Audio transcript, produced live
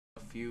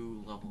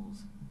few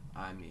levels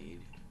I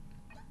made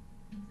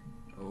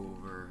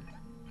over,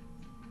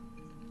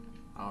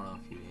 I don't know,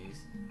 a few days.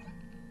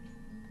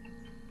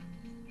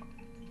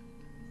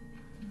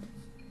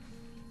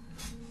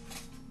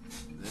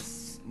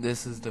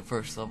 This is the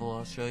first level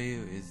I'll show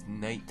you, is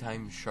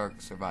Nighttime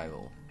Shark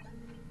Survival.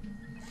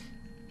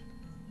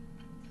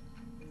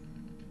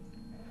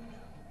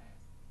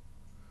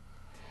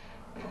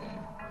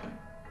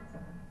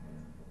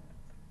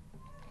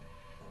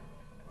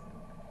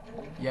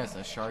 Yes,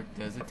 a shark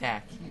does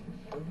attack you,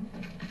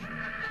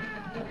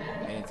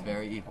 and it's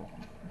very evil,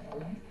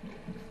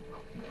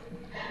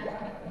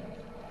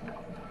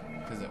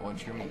 because it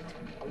wants your meat.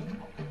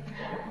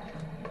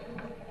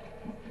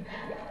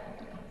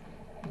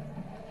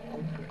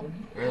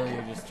 Really,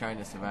 you're just trying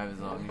to survive as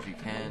long as you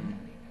can.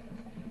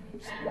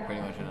 Just pretty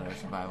much another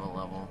survival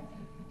level.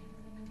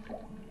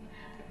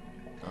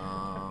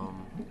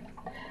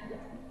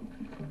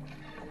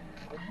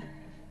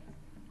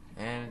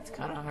 And it's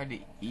kind of hard to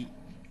eat.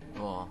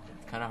 Well,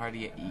 it's kind of hard to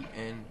get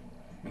eaten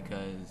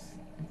because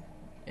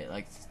it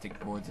likes to stick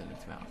boards in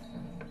its mouth.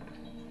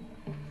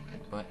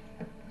 But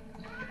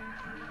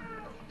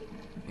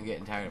I'm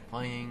getting tired of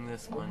playing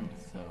this one,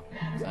 so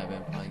I've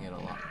been playing it a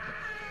lot.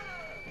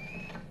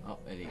 Oh,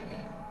 it ate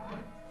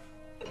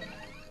me.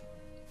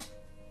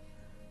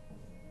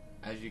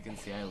 As you can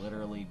see, I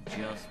literally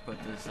just put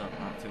this up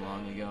not too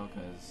long ago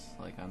because,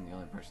 like, I'm the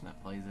only person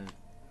that plays it.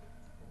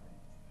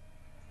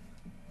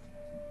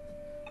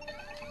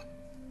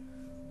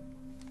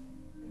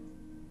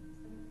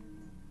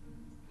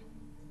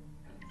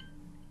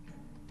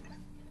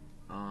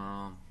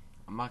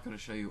 I'm not going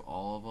to show you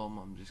all of them,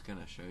 I'm just going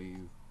to show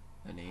you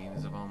the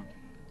names of them.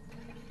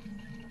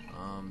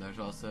 There's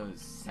also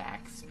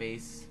Sack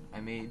Space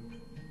I made,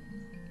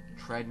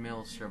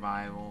 Treadmill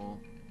Survival,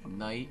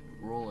 Night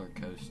Roller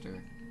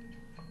Coaster,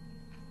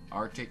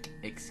 Arctic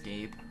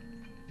Escape,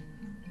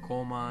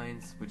 Coal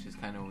Mines, which is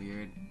kind of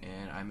weird,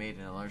 and I made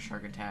another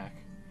Shark Attack,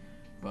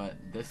 but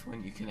this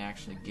one you can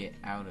actually get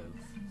out of,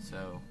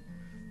 so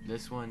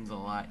this one's a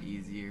lot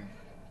easier.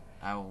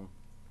 I will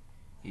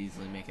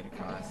easily make it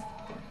across.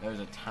 There's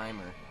a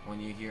timer. When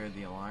you hear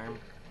the alarm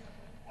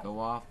go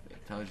off,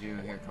 it tells you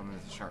here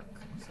comes the shark.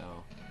 So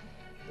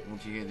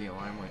once you hear the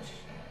alarm, which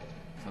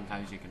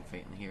sometimes you can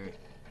faintly hear it,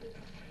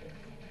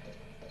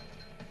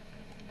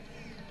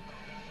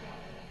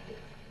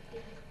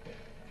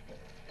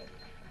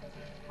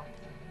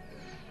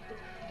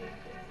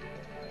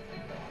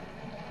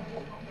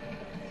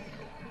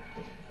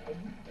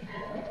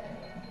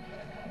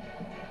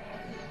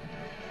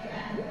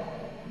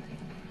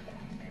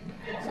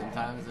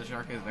 sometimes the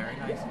shark is very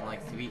nice and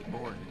likes to eat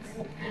boards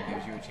and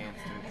gives you a chance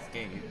to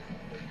escape.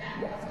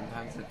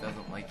 Sometimes it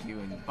doesn't like you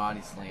and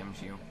body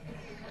slams you.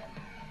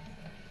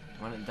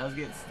 When it does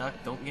get stuck,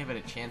 don't give it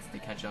a chance to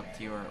catch up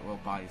to you or it will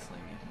body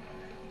slam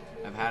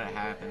you. I've had it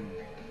happen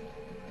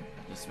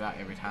just about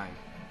every time.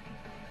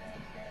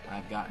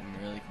 I've gotten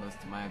really close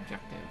to my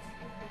objective.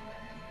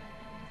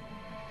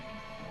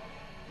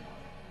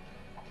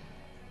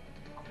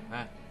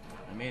 Ah,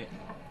 I made it.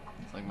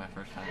 It's like my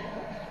first time.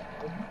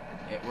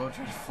 It will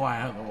try to fly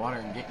out of the water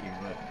and get you,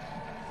 but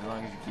as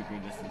long as you keep your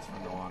distance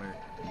from the water,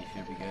 you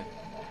should be good.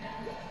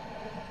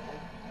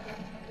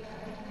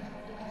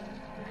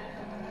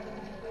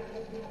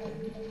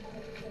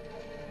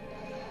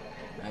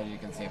 As you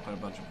can see, I put a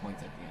bunch of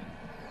points at the end.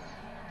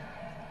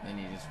 Then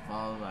you just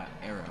follow that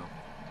arrow.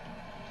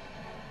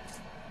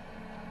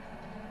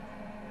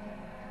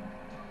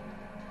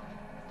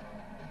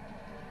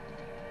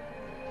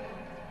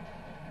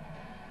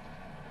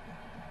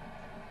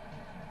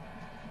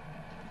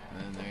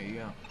 And there you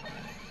go.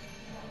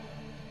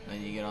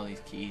 Then you get all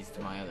these keys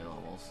to my other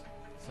levels.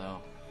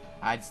 So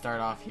I'd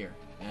start off here,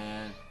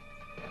 and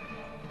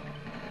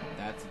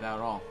that's about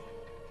all.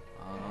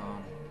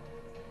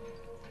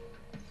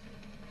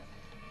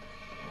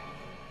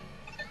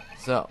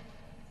 So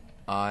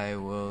I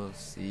will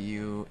see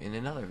you in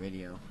another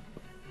video.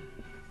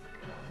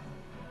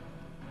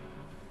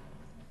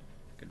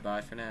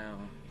 Goodbye for now.